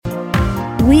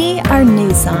We are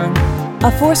New Song,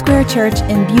 a Foursquare church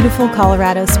in beautiful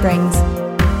Colorado Springs.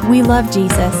 We love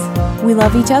Jesus. We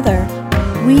love each other.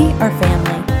 We are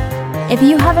family. If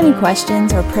you have any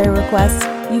questions or prayer requests,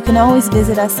 you can always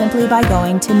visit us simply by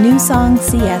going to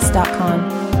newsongcs.com.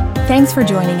 Thanks for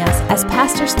joining us as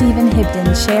Pastor Stephen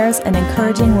Hibden shares an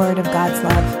encouraging word of God's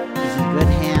love. He's in good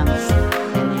hands,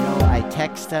 and I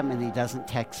text him and he doesn't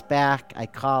text back. I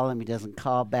call him, he doesn't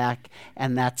call back,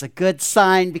 and that's a good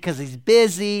sign because he's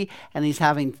busy and he's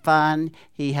having fun.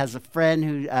 He has a friend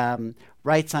who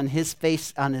writes on his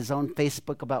own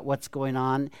Facebook about what's going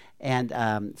on, and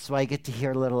so I get to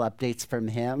hear little updates from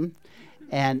him.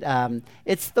 And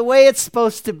it's the way it's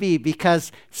supposed to be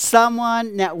because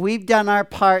now we've done our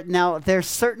part. Now there's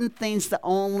certain things that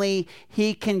only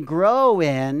he can grow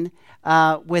in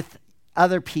with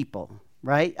other people,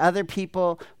 right? Other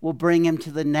people will bring him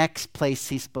to the next place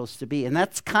he's supposed to be. And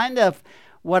that's kind of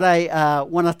what I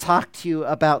want to talk to you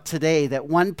about today, that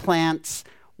one plants,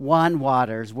 one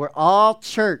waters. We're all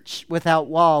church without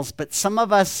walls, but some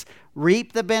of us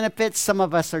reap the benefits. Some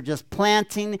of us are just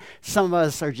planting. Some of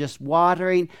us are just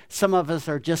watering. Some of us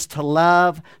are just to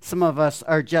love. Some of us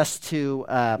are just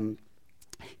to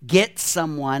get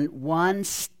someone one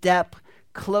step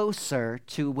closer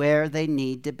to where they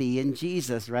need to be in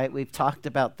Jesus, right? We've talked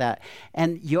about that.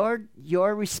 And your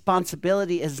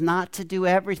responsibility is not to do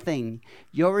everything.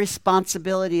 Your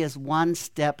responsibility is one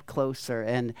step closer.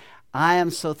 And I am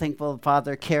so thankful the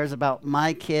Father cares about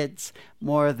my kids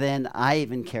more than I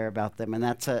even care about them. And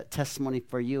that's a testimony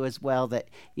for you as well, that,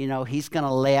 he's going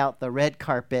to lay out the red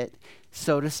carpet,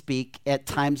 so to speak, at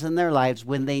times in their lives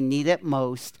when they need it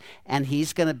most. And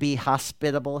he's going to be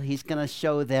hospitable. He's going to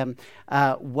show them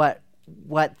what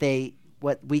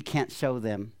we can't show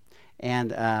them.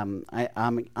 And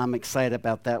I'm excited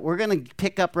about that. We're going to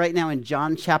pick up right now in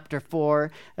John chapter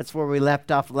 4. That's where we left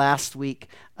off last week.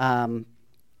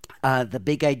 The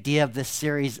big idea of this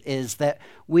series is that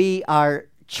we are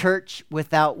church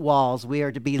without walls. We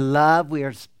are to be love. We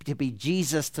are to be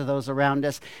Jesus to those around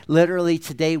us. Literally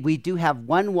today, we do have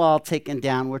one wall taken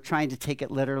down. We're trying to take it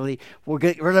literally. We'll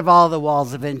get rid of all the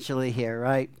walls eventually here,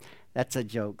 right? That's a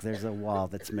joke. There's a wall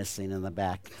that's missing in the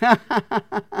back.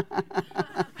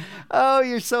 Oh,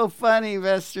 you're so funny,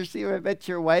 Mr. Steve. I bet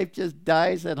your wife just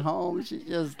dies at home. She's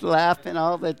just laughing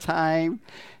all the time.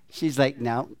 She's like,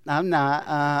 no, I'm not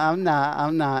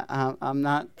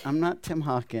Tim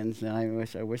Hawkins. And I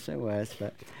wish I was.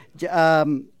 But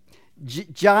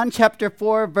John chapter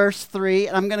 4, verse 3.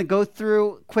 I'm going to go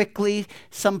through quickly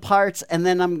some parts, and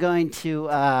then I'm going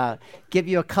to give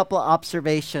you a couple of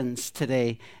observations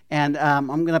today. And I'm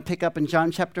going to pick up in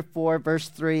John chapter 4, verse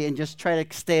 3, and just try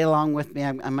to stay along with me.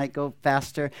 I might go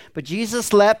faster. But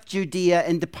Jesus left Judea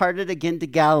and departed again to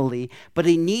Galilee. But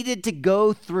he must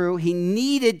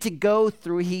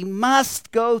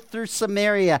go through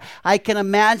Samaria. I can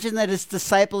imagine that his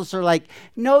disciples are like,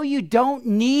 no, you don't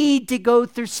need to go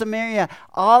through Samaria.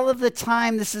 All of the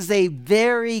time, this is a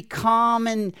very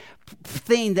common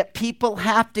thing that people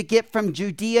have to get from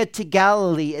Judea to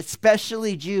Galilee,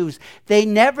 especially Jews. They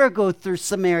never go through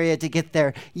Samaria to get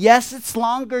there. Yes, it's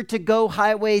longer to go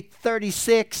Highway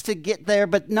 36 to get there,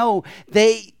 but no,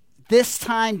 this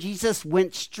time Jesus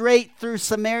went straight through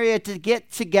Samaria to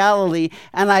get to Galilee,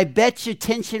 and I bet you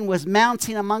tension was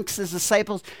mounting amongst his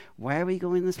disciples. Why are we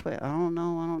going this way? I don't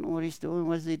know what he's doing.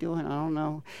 What is he doing? I don't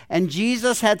know. And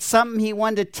Jesus had something he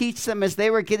wanted to teach them. As they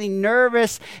were getting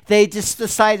nervous, they just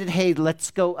decided, hey,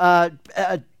 let's go.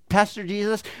 Pastor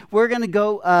Jesus, we're going to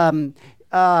go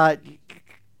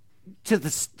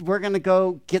we're going to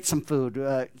go get some food.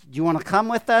 Do you want to come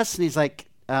with us? And he's like,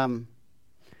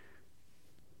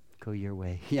 go your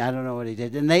way. Yeah, I don't know what he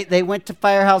did. And they went to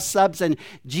Firehouse Subs, and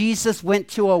Jesus went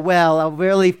to a well, a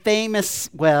really famous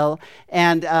well,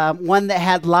 and one that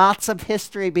had lots of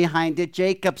history behind it,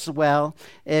 Jacob's well.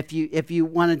 If you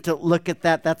wanted to look at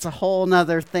that, that's a whole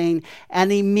nother thing.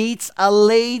 And he meets a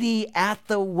lady at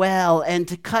the well, and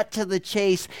to cut to the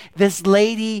chase, this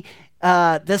lady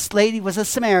was a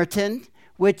Samaritan,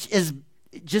 which is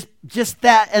just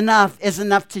that is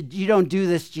enough to, you don't do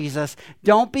this, Jesus.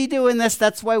 Don't be doing this.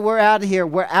 That's why we're out of here.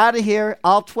 We're out of here.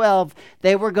 All 12,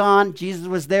 they were gone. Jesus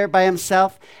was there by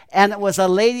himself. And it was a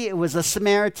lady, it was a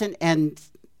Samaritan, and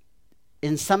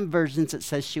in some versions it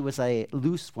says she was a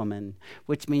loose woman,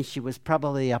 which means she was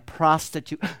probably a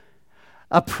prostitute.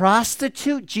 A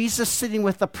prostitute? Jesus sitting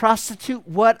with a prostitute?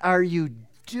 What are you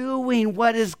doing?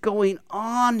 What is going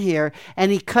on here?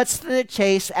 And he cuts to the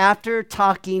chase after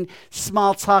talking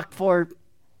small talk for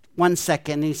 1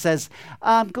 second. He says,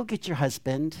 go get your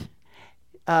husband.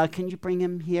 can you bring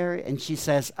him here? And she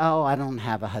says, oh, I don't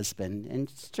have a husband. And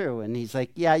it's true. And he's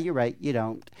like, yeah, you're right, you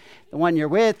don't. The one you're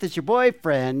with is your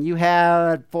boyfriend. You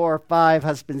had 4 or 5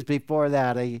 husbands before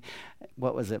that.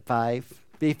 What was it, 5?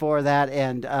 Before that,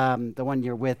 and the one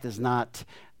you're with is not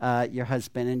your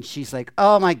husband. And she's like,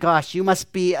 oh my gosh, you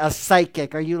must be a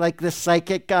psychic. Are you like this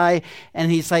psychic guy?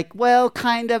 And he's like, well,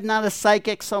 kind of, not a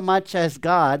psychic so much as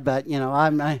God, but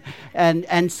I'm not.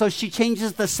 And so she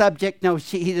changes the subject. No,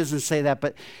 he doesn't say that,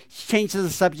 but she changes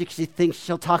the subject. She thinks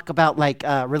she'll talk about like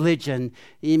religion.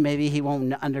 Maybe he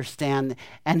won't understand.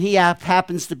 And he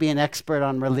happens to be an expert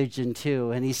on religion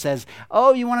too. And he says,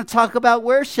 oh, you want to talk about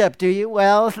worship, do you?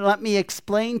 Well, let me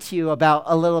explain to you about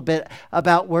a little bit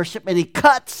about worship. And he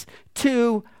cuts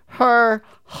to her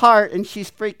heart, and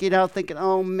she's freaking out thinking,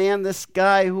 oh man, this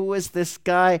guy, who is this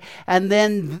guy? And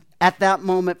then at that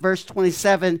moment, verse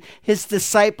 27, his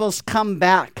disciples come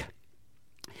back,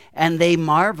 and they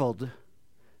marveled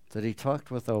that he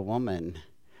talked with a woman.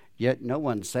 Yet no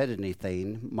one said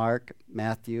anything. Mark,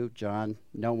 Matthew, John,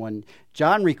 no one.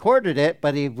 John recorded it,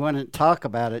 but he wouldn't talk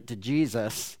about it to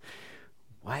Jesus.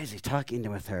 Why is he talking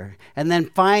with her? And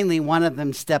then finally, one of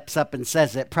them steps up and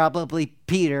says it. Probably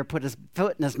Peter put his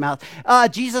foot in his mouth.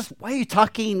 Jesus, why are you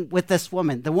talking with this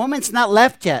woman? The woman's not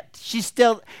left yet. She's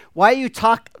still, why are you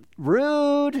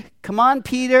rude? Come on,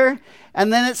 Peter.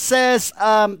 And then it says,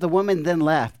 the woman then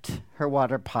left her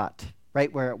water pot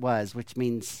right where it was, which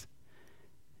means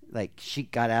like she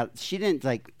got out. She didn't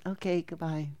like, okay,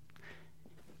 goodbye.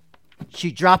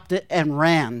 She dropped it and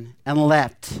ran and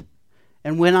left.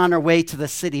 And went on her way to the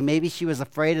city. Maybe she was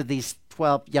afraid of these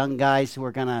 12 young guys who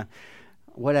were going to,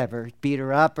 beat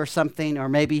her up or something. Or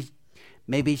maybe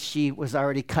she was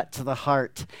already cut to the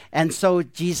heart. And so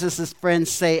Jesus' friends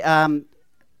say,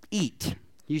 eat.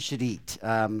 You should eat.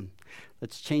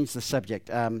 Let's change the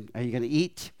subject. Are you going to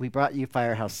eat? We brought you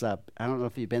Firehouse Sub. I don't know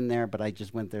if you've been there, but I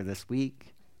just went there this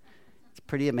week. It's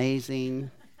pretty amazing.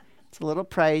 It's a little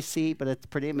pricey, but it's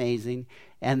pretty amazing.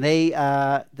 And they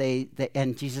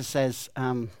and Jesus says,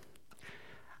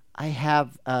 I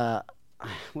have,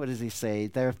 what does he say?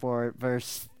 Therefore,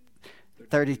 verse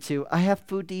 32, I have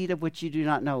food to eat of which you do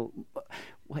not know.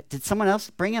 What, did someone else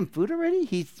bring him food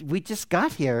already? We just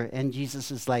got here. And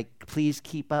Jesus is like, please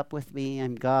keep up with me.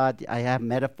 I'm God. I have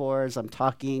metaphors. I'm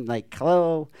talking like,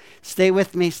 hello, stay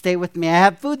with me. I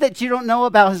have food that you don't know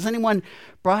about. Has anyone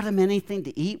brought him anything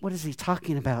to eat? What is he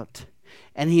talking about?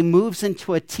 And he moves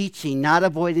into a teaching, not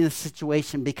avoiding the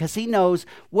situation, because he knows,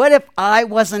 what if I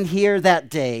wasn't here that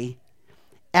day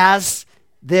as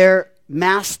their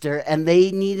master and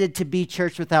they needed to be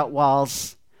Church Without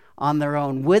Walls on their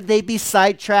own? Would they be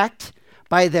sidetracked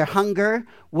by their hunger?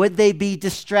 Would they be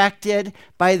distracted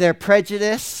by their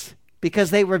prejudice?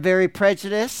 Because they were very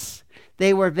prejudiced.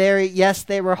 They were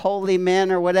they were holy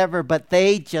men or whatever, but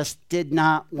they just did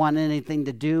not want anything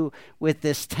to do with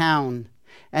this town.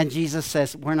 And Jesus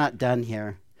says, we're not done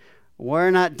here.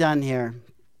 We're not done here.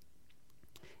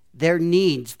 Their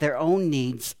needs, their own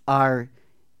needs, are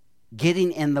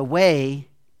getting in the way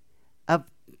of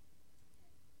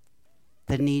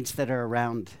the needs that are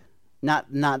around.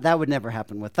 Not that would never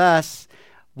happen with us.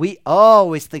 We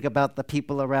always think about the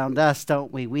people around us,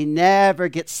 don't we? We never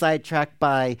get sidetracked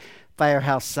by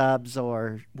Firehouse Subs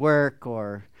or work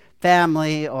or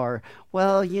family or,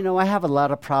 I have a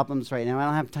lot of problems right now. I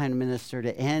don't have time to minister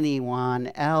to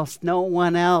anyone else, no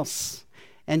one else.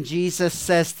 And Jesus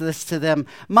says this to them,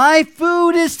 my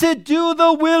food is to do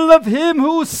the will of him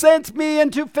who sent me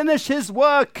and to finish his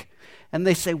work. And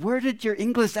they say, where did your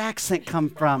English accent come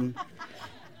from?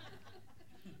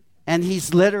 And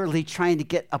he's literally trying to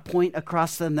get a point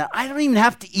across to them that I don't even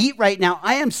have to eat right now.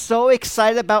 I am so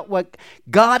excited about what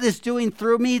God is doing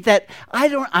through me that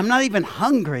I'm not even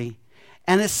hungry.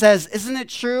 And it says, isn't it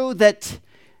true that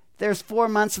there's 4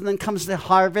 months and then comes the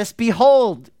harvest?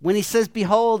 Behold, when he says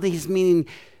behold, he's meaning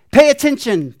pay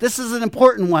attention. This is an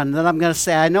important one that I'm going to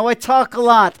say. I know I talk a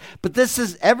lot, but this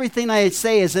is everything I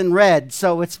say is in red.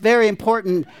 So it's very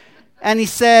important. And he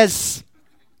says,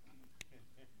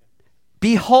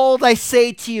 behold, I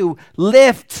say to you,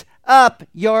 lift up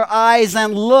your eyes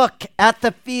and look at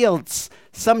the fields.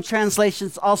 Some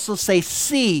translations also say,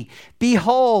 see,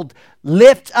 behold,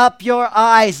 lift up your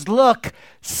eyes, look,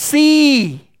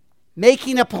 see.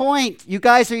 Making a point. You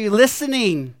guys, are you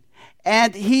listening?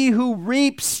 And he who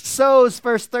reaps sows,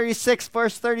 verse 36,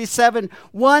 verse 37.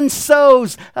 One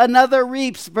sows, another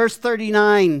reaps, verse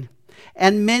 39.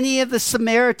 And many of the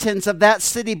Samaritans of that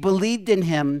city believed in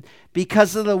him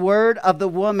because of the word of the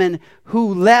woman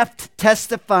who left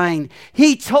testifying,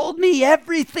 he told me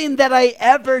everything that I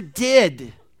ever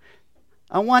did.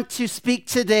 I want to speak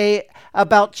today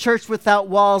about Church Without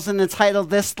Walls and entitled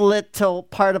this little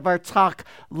part of our talk,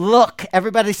 Look.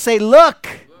 Everybody say, look.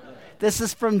 This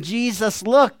is from Jesus,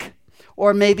 look.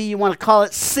 Or maybe you want to call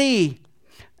it see.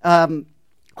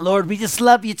 Lord, we just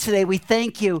love you today. We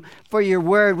thank you for your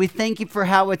word. We thank you for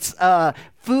how it's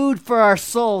food for our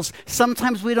souls.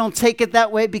 Sometimes we don't take it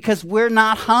that way because we're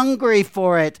not hungry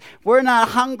for it. We're not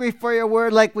hungry for your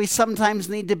word like we sometimes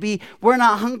need to be. We're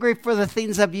not hungry for the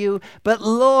things of you. But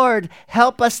Lord,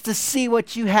 help us to see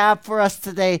what you have for us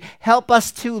today. Help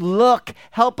us to look.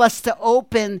 Help us to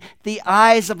open the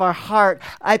eyes of our heart.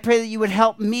 I pray that you would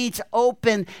help me to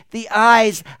open the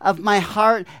eyes of my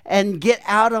heart and get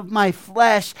out of my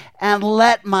flesh and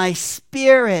let my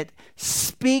spirit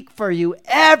speak for you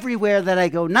everywhere that I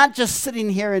go, not just sitting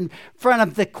here in front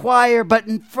of the choir, but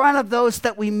in front of those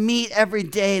that we meet every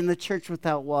day in the Church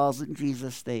Without Walls. In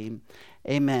Jesus' name,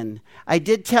 amen. I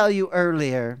did tell you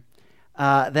earlier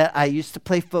that I used to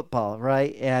play football,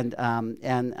 right? And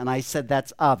I said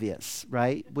that's obvious,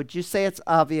 right? Would you say it's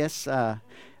obvious?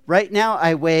 Right now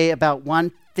I weigh about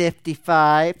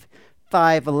 155,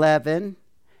 5'11",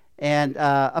 and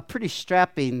a pretty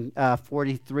strapping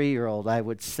 43-year-old, I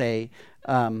would say.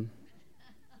 I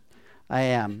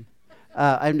am.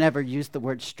 I've never used the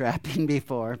word strapping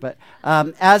before, but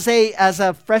as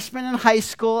a freshman in high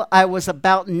school, I was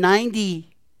about 90,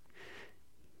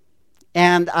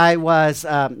 and I was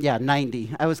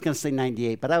 90. I was going to say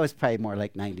 98, but I was probably more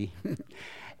like 90,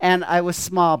 and I was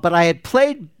small, but I had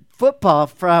played football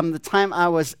from the time I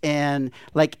was in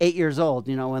like 8 years old,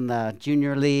 in the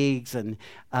junior leagues, and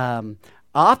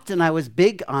often I was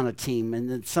big on a team and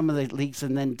in some of the leagues,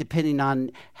 and then depending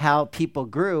on how people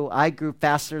grew, I grew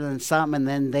faster than some, and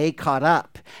then they caught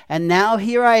up. And now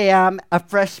here I am, a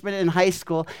freshman in high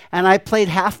school, and I played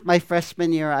half my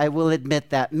freshman year, I will admit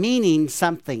that, meaning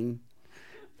something.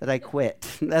 That I quit,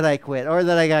 or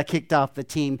that I got kicked off the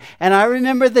team. And I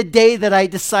remember the day that I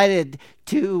decided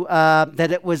to,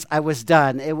 I was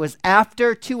done. It was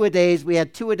after two-a-days. We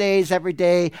had two-a-days every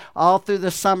day, all through the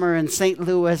summer in St.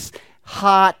 Louis.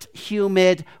 Hot,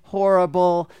 humid,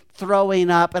 horrible, throwing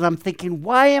up, and I'm thinking,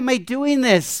 why am I doing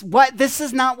this? This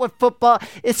is not what football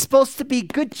is supposed to be.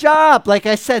 Good job. Like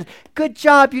I said, good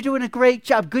job. You're doing a great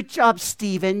job. Good job,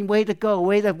 Stephen. Way to go.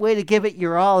 Way to give it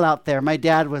your all out there. My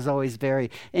dad was always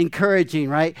very encouraging,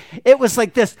 right? It was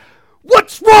like this.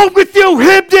 What's wrong with you,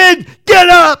 Hibden? Get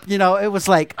up. It was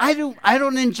like, I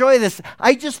don't enjoy this.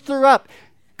 I just threw up.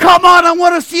 Come on, I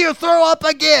want to see you throw up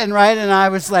again, right? And I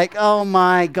was like, oh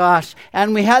my gosh.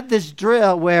 And we had this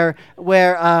drill where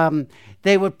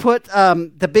they would put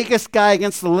the biggest guy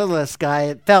against the littlest guy,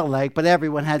 it felt like, but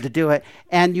everyone had to do it.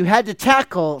 And you had to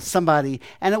tackle somebody.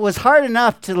 And it was hard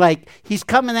enough to, he's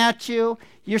coming at you,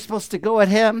 you're supposed to go at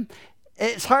him.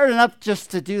 It's hard enough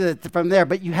just to do that from there,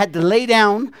 but you had to lay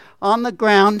down on the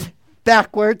ground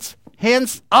backwards,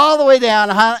 hands all the way down,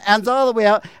 hands all the way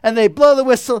out, and they blow the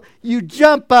whistle. You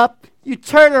jump up, you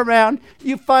turn around,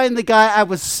 you find the guy. I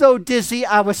was so dizzy.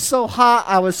 I was so hot.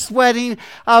 I was sweating.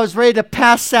 I was ready to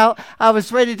pass out. I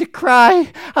was ready to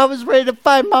cry. I was ready to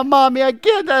find my mommy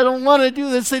again. I don't want to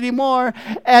do this anymore.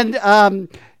 And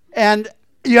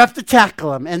you have to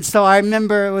tackle him. And so I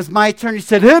remember it was my turn. He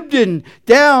said, Hibden,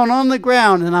 down on the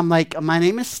ground. And I'm like, my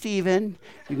name is Stephen.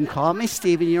 You can call me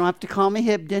Stephen. You don't have to call me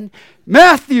Hibden.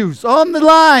 Matthews on the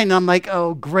line. I'm like,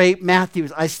 oh, great,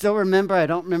 Matthews. I still remember. I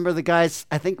don't remember the guy's,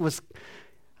 I don't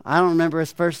remember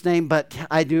his first name, but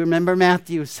I do remember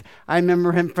Matthews. I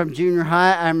remember him from junior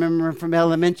high. I remember him from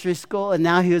elementary school, and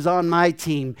now he was on my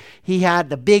team. He had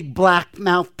the big black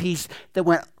mouthpiece that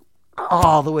went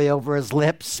all the way over his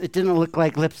lips. It didn't look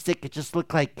like lipstick. It just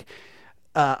looked like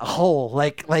a hole,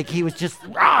 like he was just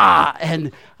rah.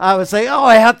 And I was like, oh,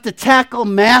 I have to tackle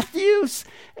Matthews.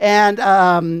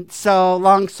 And so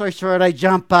long story short, I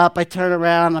jump up, I turn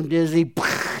around, I'm dizzy.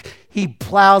 He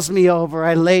plows me over.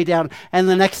 I lay down. And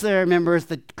the next thing I remember is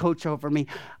the coach over me.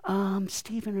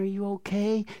 Stephen, are you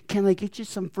okay? Can I get you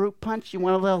some fruit punch? You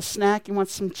want a little snack? You want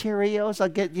some Cheerios? I'll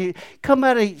get you. Come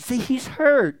out of, see, he's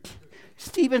hurt.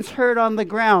 Stephen's hurt on the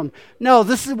ground. No,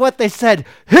 this is what they said.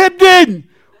 Hibden,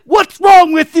 what's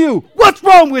wrong with you? What's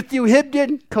wrong with you,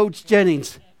 Hibden? Coach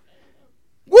Jennings.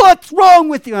 What's wrong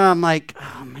with you? And I'm like,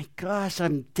 oh my gosh,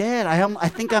 I'm dead. I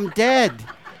think I'm dead.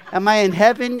 Am I in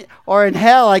heaven or in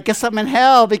hell? I guess I'm in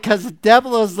hell because the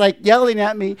devil is like yelling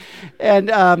at me. And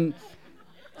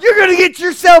you're going to get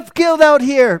yourself killed out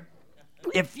here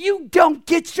if you don't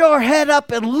get your head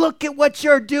up and look at what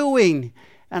you're doing.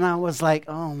 And I was like,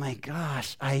 oh my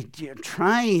gosh, I'm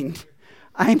trying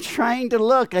to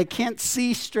look. I can't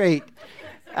see straight.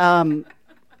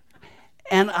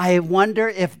 And I wonder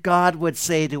if God would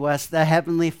say to us, the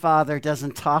Heavenly Father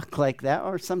doesn't talk like that,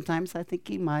 or sometimes I think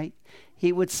he might.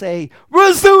 He would say,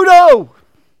 Rizzuto,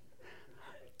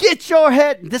 get your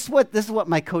head. This is what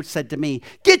my coach said to me.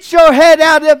 Get your head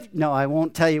out of. No, I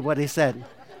won't tell you what he said.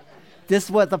 This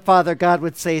is what the Father God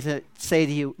would say to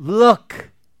you. Look,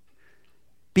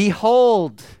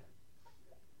 behold.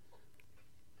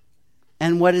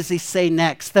 And what does he say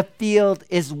next? The field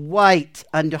is white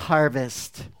unto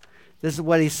harvest. This is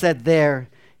what he said there.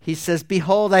 He says,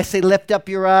 behold, I say, lift up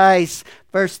your eyes.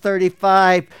 Verse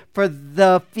 35, for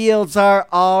the fields are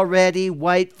already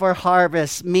white for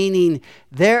harvest, meaning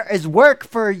there is work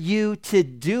for you to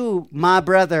do, my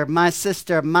brother, my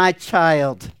sister, my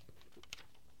child.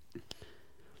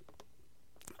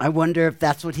 I wonder if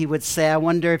that's what he would say. I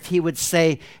wonder if he would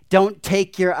say, don't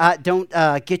get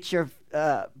your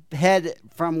head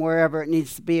from wherever it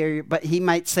needs to be, but he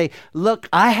might say, look,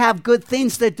 I have good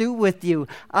things to do with you.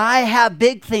 I have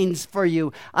big things for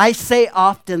you. I say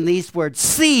often these words,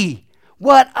 see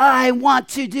what I want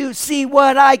to do, see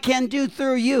what I can do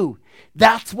through you.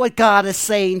 That's what God is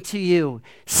saying to you.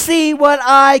 See what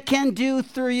I can do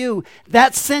through you.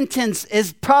 That sentence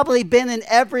has probably been in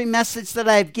every message that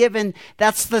I've given.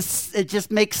 It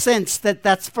just makes sense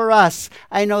that's for us.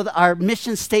 I know that our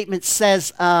mission statement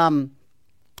says,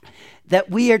 that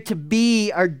we are to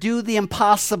be or do the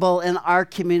impossible in our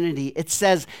community. It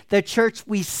says the church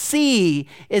we see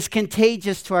is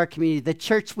contagious to our community. The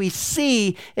church we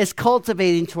see is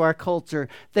cultivating to our culture.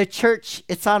 The church,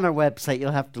 it's on our website.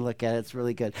 You'll have to look at it. It's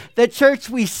really good. The church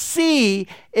we see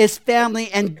is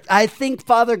family. And I think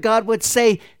Father God would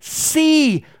say,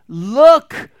 see,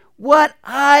 look what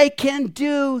I can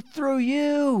do through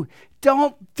you.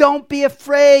 Don't be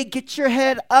afraid. Get your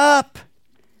head up.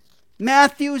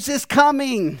 Matthews is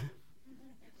coming.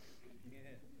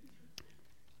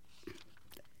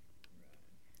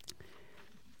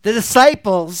 The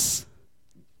disciples,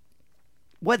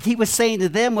 what he was saying to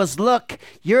them was, look,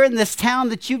 you're in this town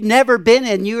that you've never been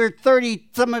in. You're 30,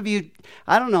 some of you,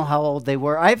 I don't know how old they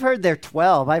were. I've heard they're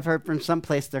 12. I've heard from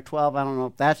someplace they're 12. I don't know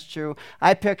if that's true.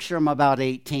 I picture them about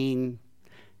 18.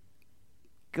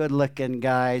 Good-looking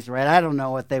guys, right? I don't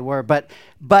know what they were, but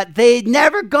they'd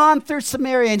never gone through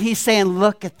Samaria, and he's saying,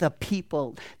 look at the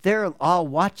people. They're all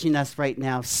watching us right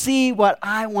now. See what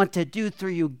I want to do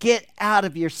through you. Get out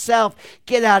of yourself.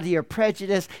 Get out of your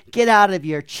prejudice. Get out of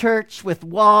your church with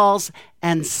walls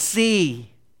and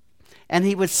see. And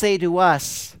he would say to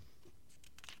us,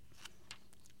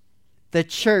 the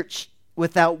church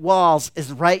without walls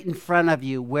is right in front of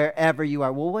you wherever you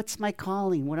are. Well, what's my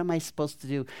calling? What am I supposed to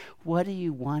do? What are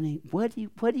you wanting? What do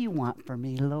you want from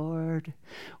me, Lord?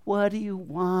 What do you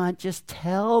want? Just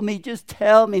tell me. Just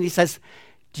tell me. And he says,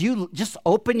 do you just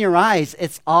open your eyes?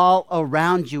 It's all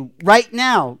around you right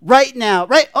now. Right now.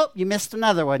 Right. Oh, you missed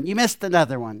another one. You missed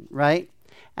another one, right?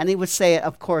 And he would say it,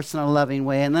 of course, in a loving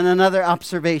way. And then another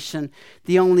observation,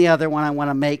 the only other one I want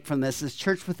to make from this is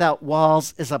church without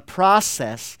walls is a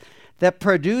process that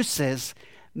produces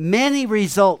many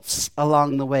results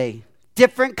along the way,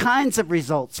 different kinds of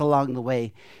results along the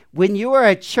way. When you are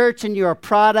a church and you're a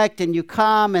product and you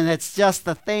come and it's just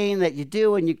the thing that you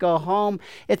do and you go home,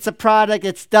 it's a product,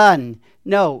 it's done.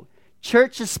 No,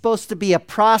 church is supposed to be a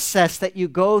process that you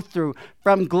go through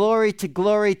from glory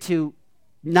to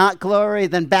not glory,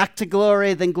 then back to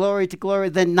glory, then glory to glory,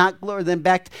 then not glory, then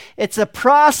back. It's a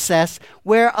process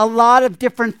where a lot of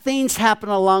different things happen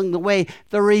along the way.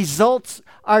 The results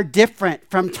are different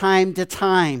from time to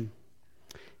time.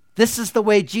 This is the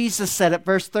way Jesus said it,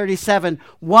 verse 37.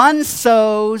 One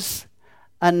sows,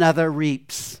 another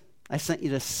reaps. I sent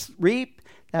you to reap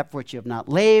that for which you have not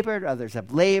labored. Others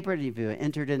have labored, and you have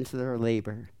entered into their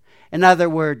labor. In other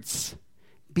words,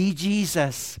 be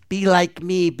Jesus, be like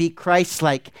me, be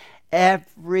Christ-like. Are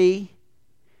you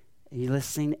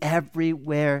listening?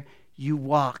 Everywhere you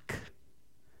walk.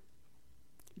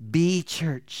 Be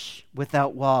church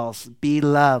without walls. Be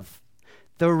love.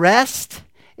 The rest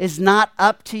is not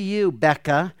up to you,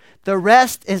 Becca. The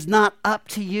rest is not up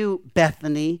to you,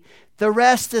 Bethany. The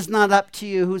rest is not up to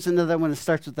you. Who's another one that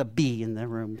starts with a B in the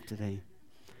room today?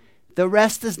 The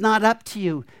rest is not up to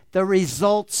you. The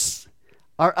results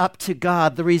are up to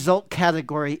God. The result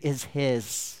category is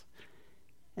his.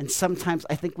 And sometimes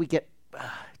I think we get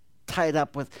tied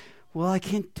up with, well, I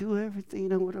can't do everything.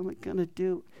 What am I going to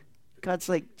do? God's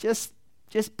like, just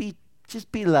be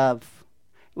love.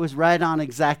 It was right on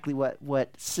exactly what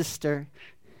Sister,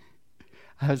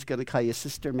 I was going to call you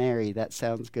Sister Mary. That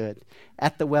sounds good.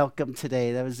 At the welcome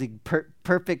today, that was the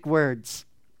perfect words.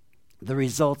 The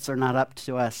results are not up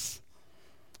to us.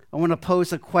 I want to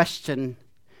pose a question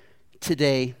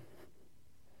today.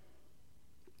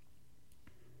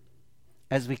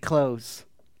 as we close.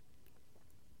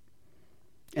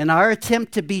 In our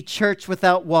attempt to be church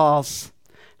without walls,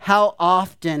 how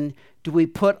often do we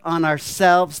put on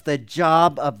ourselves the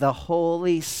job of the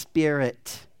Holy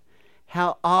Spirit?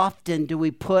 How often do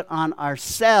we put on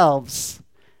ourselves,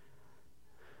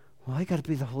 well, I got to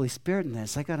be the Holy Spirit in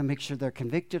this. I got to make sure they're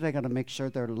convicted. I got to make sure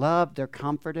they're loved, they're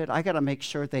comforted. I got to make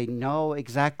sure they know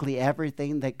exactly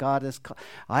everything that God is.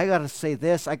 I got to say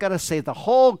this. I got to say the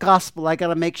whole gospel. I got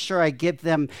to make sure I give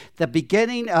them the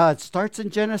beginning. It starts in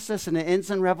Genesis and it ends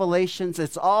in Revelations.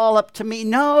 It's all up to me.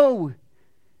 No.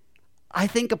 I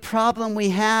think a problem we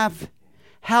have,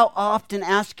 how often,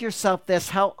 ask yourself this,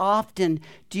 how often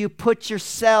do you put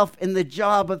yourself in the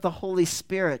job of the Holy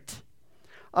Spirit?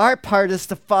 Our part is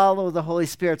to follow the Holy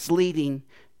Spirit's leading,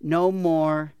 no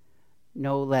more,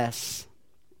 no less.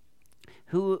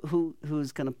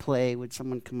 Who's going to play? Would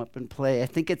someone come up and play? I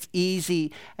think it's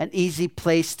an easy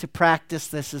place to practice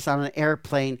this is on an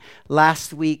airplane.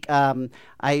 Last week, I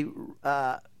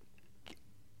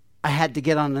had to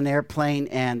get on an airplane,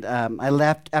 and I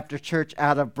left after church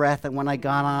out of breath, and when I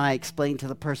got on, I explained to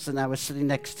the person I was sitting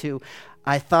next to,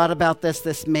 I thought about this.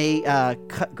 This may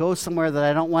go somewhere that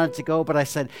I don't want it to go, but I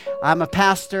said, I'm a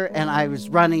pastor, and I was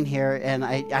running here, and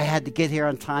I had to get here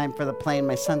on time for the plane.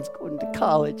 My son's going to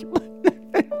college.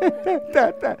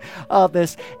 All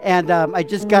this. And I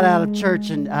just got out of church,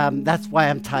 and that's why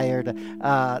I'm tired.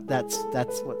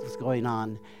 That's what was going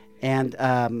on. And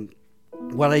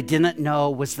what I didn't know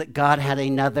was that God had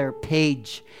another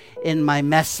page in my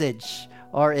message,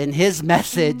 or in his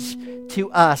message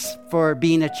to us for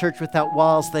being a church without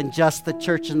walls, than just the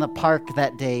church in the park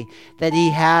that day. That he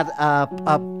had a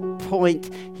point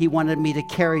he wanted me to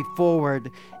carry forward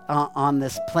on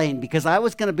this plane, because I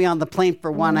was going to be on the plane for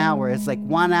 1 hour. It's like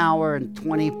 1 hour and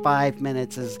 25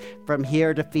 minutes is from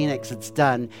here to Phoenix. It's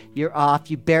done. You're off.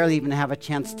 You barely even have a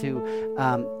chance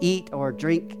to eat or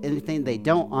drink anything. They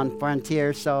don't on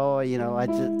Frontier. So,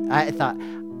 I thought,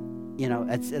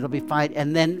 it'll be fine.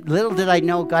 And then little did I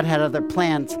know God had other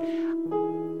plans.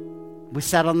 We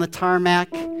sat on the tarmac.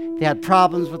 They had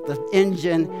problems with the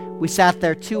engine. We sat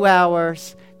there 2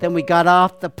 hours. Then we got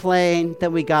off the plane.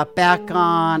 Then we got back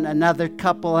on another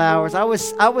couple hours. I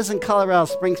was in Colorado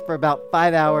Springs for about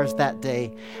 5 hours that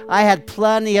day. I had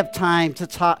plenty of time to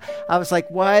talk. I was like,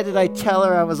 why did I tell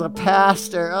her I was a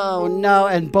pastor? Oh, no.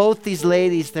 And both these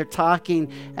ladies, they're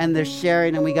talking and they're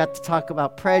sharing. And we got to talk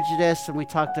about prejudice. And we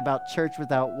talked about church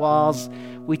without walls.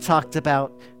 We talked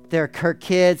about their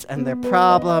kids and their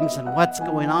problems and what's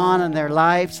going on in their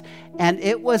lives. And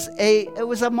it was a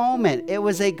moment. It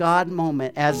was a God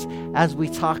moment as we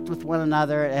talked with one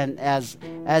another and as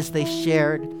they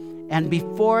shared. And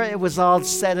before it was all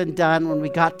said and done, when we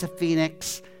got to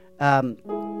Phoenix,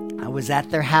 I was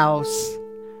at their house.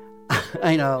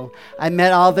 I know. I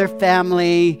met all their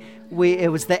family.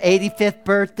 It was the 85th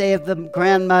birthday of the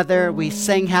grandmother. We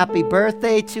sang happy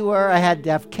birthday to her. I had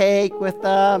to have cake with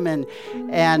them,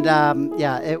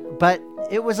 but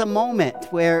it was a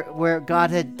moment where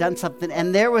God had done something.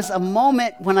 And there was a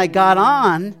moment when I got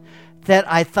on that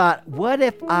I thought, what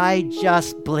if I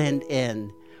just blend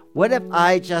in? What if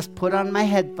I just put on my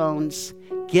headphones,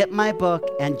 get my book,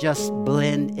 and just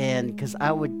blend in? Because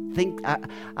I would think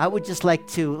I would just like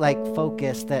to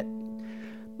focus that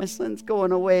my son's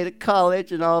going away to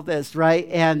college and all this, right?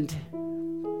 And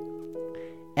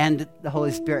the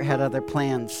Holy Spirit had other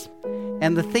plans.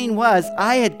 And the thing was,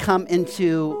 I had come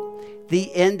into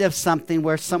the end of something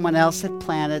where someone else had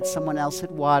planted, someone else had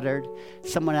watered,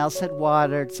 someone else had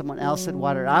watered, someone else had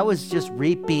watered. I was just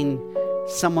reaping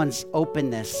someone's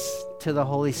openness to the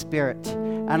Holy Spirit.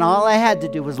 And all I had to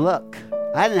do was look.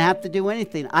 I didn't have to do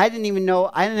anything. I didn't even know.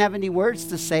 I didn't have any words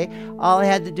to say. All I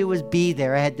had to do was be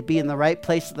there. I had to be in the right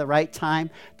place at the right time.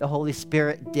 The Holy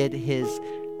Spirit did his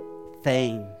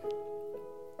thing.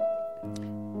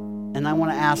 And I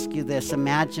want to ask you this.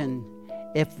 Imagine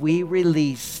if we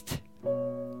released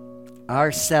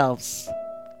ourselves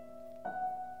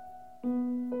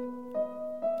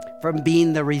from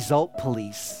being the result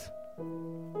police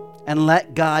and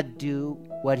let God do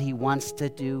what he wants to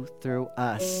do through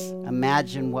us.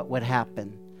 Imagine what would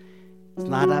happen. It's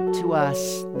not up to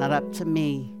us, not up to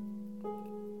me.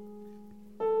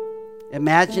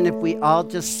 Imagine if we all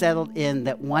just settled in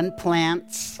that one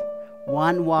plants,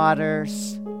 one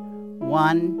waters,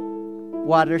 one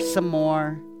waters some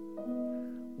more,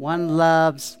 one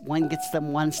loves, one gets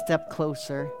them one step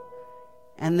closer,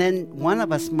 and then one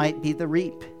of us might be the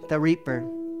reaper.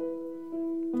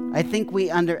 I think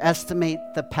we underestimate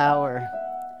the power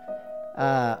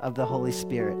of the Holy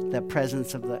Spirit, the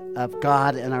presence of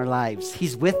God in our lives.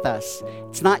 He's with us.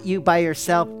 It's not you by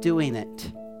yourself doing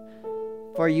it.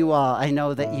 for you all. I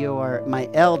know that you are my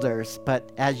elders,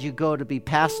 but as you go to be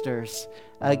pastors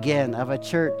again of a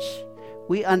church,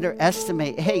 we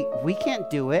underestimate, hey, we can't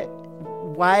do it.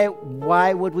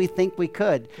 Why would we think we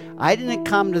could? I didn't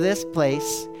come to this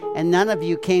place, and none of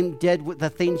you did the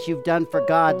things you've done for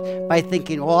God by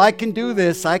thinking, well, I can do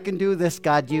this,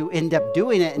 God. You end up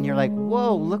doing it, and you're like,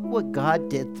 whoa, look what God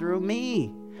did through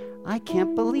me. I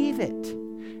can't believe it.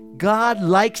 God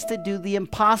likes to do the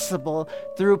impossible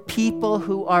through people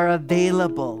who are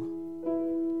available.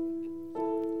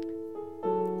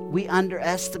 We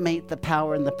underestimate the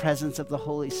power and the presence of the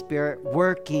Holy Spirit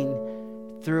working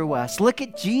through us. Look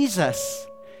at Jesus.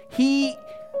 He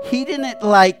didn't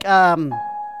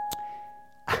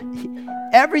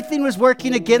everything was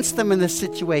working against them in this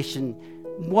situation.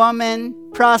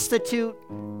 Woman, prostitute,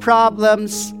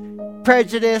 problems,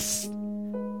 prejudice,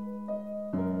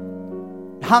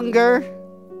 hunger.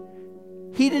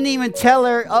 He didn't even tell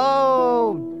her,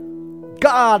 oh,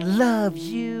 God loves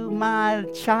you, my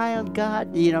child,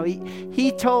 God.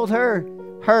 He told her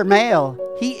mail.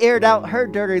 He aired out her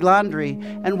dirty laundry.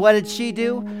 And what did she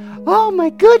do? Oh my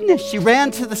goodness, she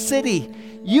ran to the city.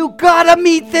 You gotta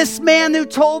meet this man who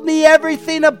told me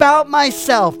everything about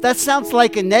myself. That sounds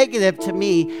like a negative to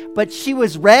me, but she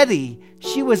was ready.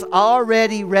 She was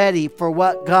already ready for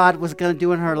what God was going to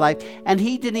do in her life. And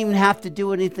he didn't even have to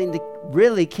do anything to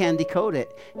really candy coat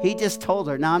it. He just told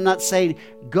her. Now, I'm not saying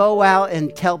go out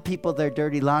and tell people their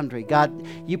dirty laundry. God,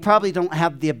 you probably don't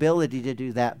have the ability to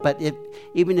do that. But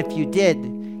even if you did,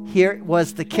 here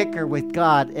was the kicker with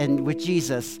God and with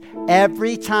Jesus.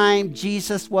 Every time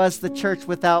Jesus was the church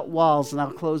without walls, and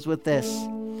I'll close with this,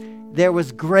 there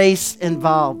was grace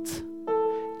involved.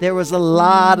 There was a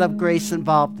lot of grace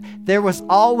involved. There was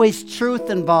always truth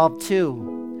involved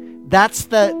too. That's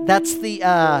the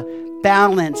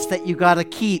balance that you got to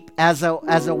keep as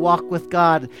a walk with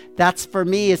God. That's, for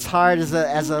me, it's hard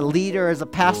as a leader, as a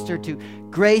pastor, to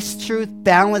grace, truth,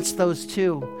 balance those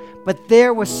two. But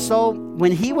there was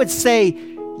when he would say,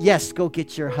 yes, go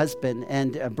get your husband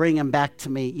and bring him back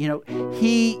to me.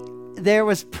 We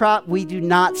do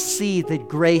not see the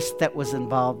grace that was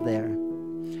involved there.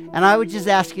 And I would just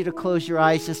ask you to close your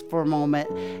eyes just for a moment.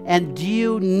 And do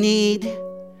you need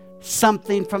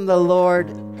something from the Lord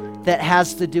that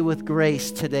has to do with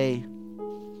grace today?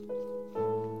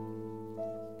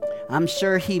 I'm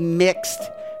sure he mixed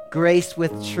grace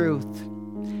with truth.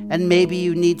 And maybe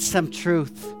you need some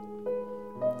truth.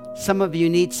 Some of you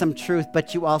need some truth,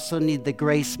 but you also need the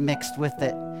grace mixed with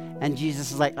it. And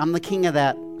Jesus is like, I'm the king of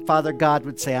that. Father God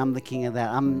would say, I'm the king of that.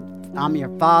 I'm your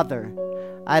father.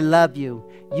 I love you.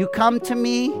 You come to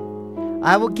me,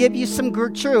 I will give you some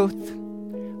truth,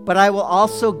 but I will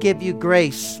also give you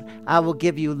grace. I will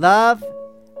give you love.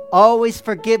 Always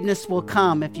forgiveness will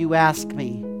come if you ask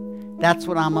me. That's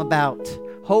what I'm about.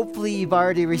 Hopefully you've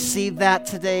already received that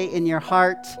today in your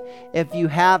heart. If you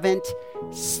haven't,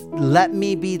 let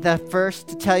me be the first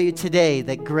to tell you today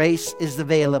that grace is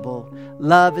available.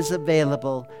 Love is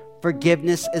available.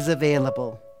 Forgiveness is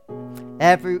available.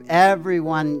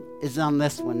 Everyone is on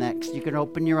this one next. You can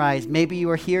open your eyes. Maybe you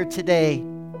are here today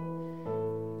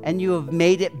and you have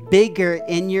made it bigger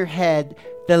in your head,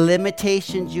 the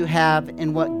limitations you have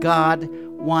in what God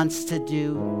wants to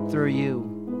do through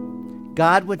you.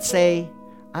 God would say,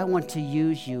 I want to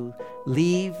use you.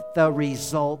 Leave the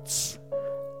results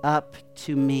up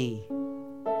to me.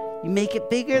 You make it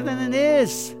bigger than it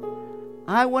is.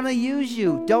 I want to use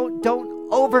you. Don't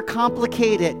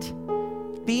overcomplicate it.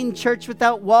 Being church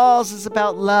without walls is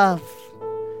about love.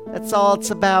 That's all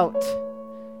it's about.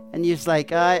 And you're just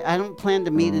like, I don't plan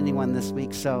to meet anyone this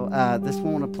week, so this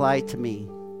won't apply to me.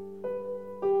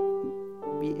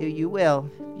 You will.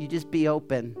 You just be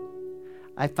open.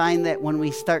 I find that when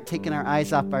we start taking our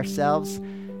eyes off ourselves,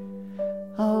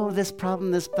 this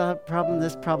problem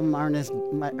aren't as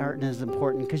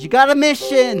important, because you got a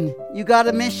mission.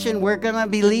 We're going to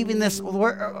be leaving this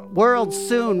world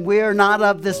soon. We are not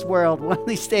of this world. One of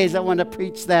these days I want to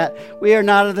preach that. We are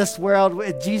not of this world.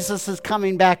 Jesus is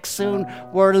coming back soon.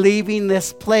 We're leaving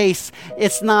this place.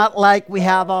 It's not like we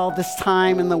have all this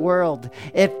time in the world.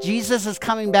 If Jesus is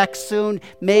coming back soon,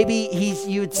 maybe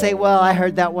you'd say, well, I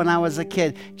heard that when I was a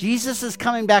kid. Jesus is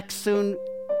coming back soon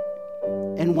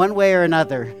in one way or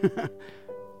another.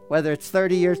 Whether it's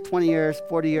 30 years, 20 years,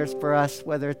 40 years for us,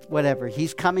 whether it's whatever.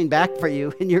 He's coming back for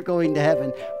you and you're going to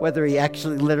heaven, whether he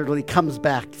actually literally comes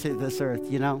back to this earth,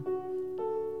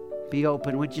 Be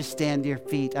open. Would you stand to your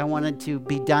feet? I wanted to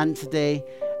be done today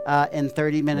in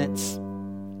 30 minutes.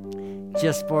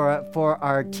 Just for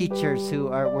our teachers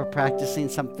we're practicing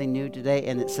something new today,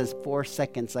 and it says 4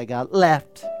 seconds I got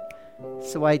left.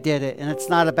 So I did it. And it's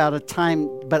not about a time,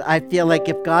 but I feel like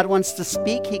if God wants to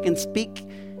speak, he can speak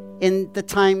in the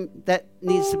time that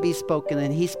needs to be spoken.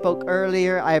 And he spoke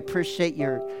earlier. I appreciate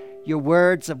your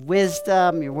words of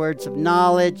wisdom, your words of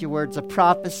knowledge, your words of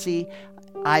prophecy.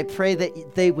 I pray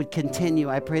that they would continue.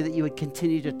 I pray that you would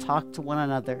continue to talk to one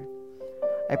another.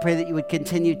 I pray that you would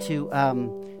continue to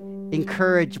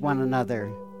encourage one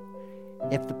another.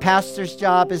 If the pastor's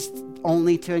job is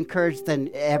only to encourage, then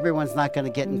everyone's not going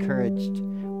to get encouraged.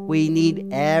 We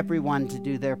need everyone to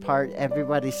do their part.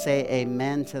 Everybody say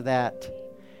amen to that.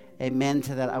 Amen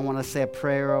to that. I want to say a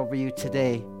prayer over you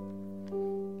today.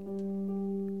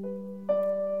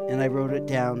 And I wrote it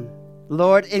down.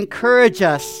 Lord, encourage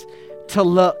us to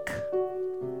look.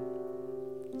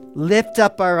 Lift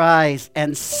up our eyes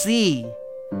and see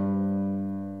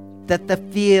that the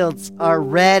fields are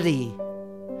ready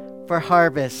for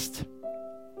harvest.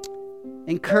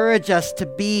 Encourage us to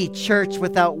be church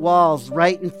without walls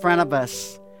right in front of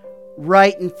us,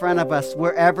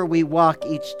 wherever we walk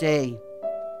each day.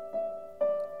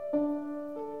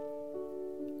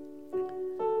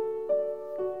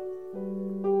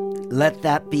 Let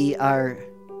that be our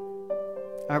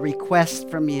request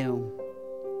from you.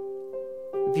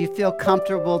 If you feel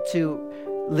comfortable to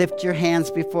lift your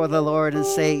hands before the Lord and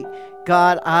say,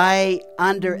 God, I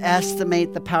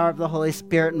underestimate the power of the Holy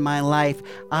Spirit in my life.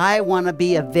 I want to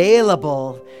be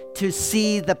available to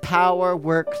see the power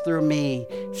work through me.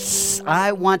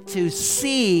 I want to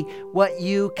see what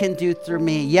you can do through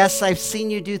me. Yes, I've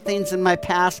seen you do things in my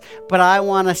past, but I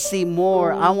want to see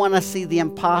more. I want to see the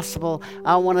impossible.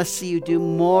 I want to see you do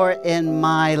more in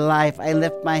my life. I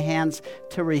lift my hands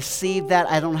to receive that.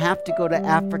 I don't have to go to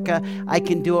Africa. I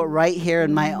can do it right here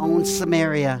in my own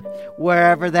Samaria,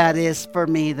 wherever that is for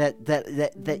me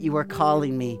that you are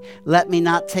calling me. Let me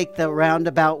not take the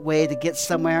roundabout way to get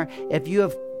somewhere. If you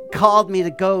have called me to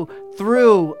go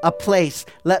through a place,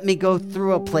 let me go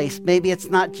through a place. Maybe it's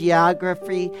not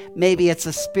geography, maybe it's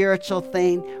a spiritual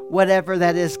thing, whatever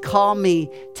that is. Call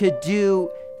me to do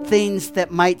things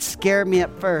that might scare me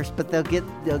at first, but they'll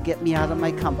get me out of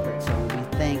my comfort zone.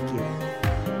 We thank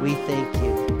you. We thank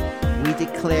you. We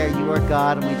declare you are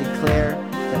God, and we declare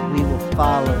that we will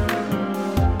follow you.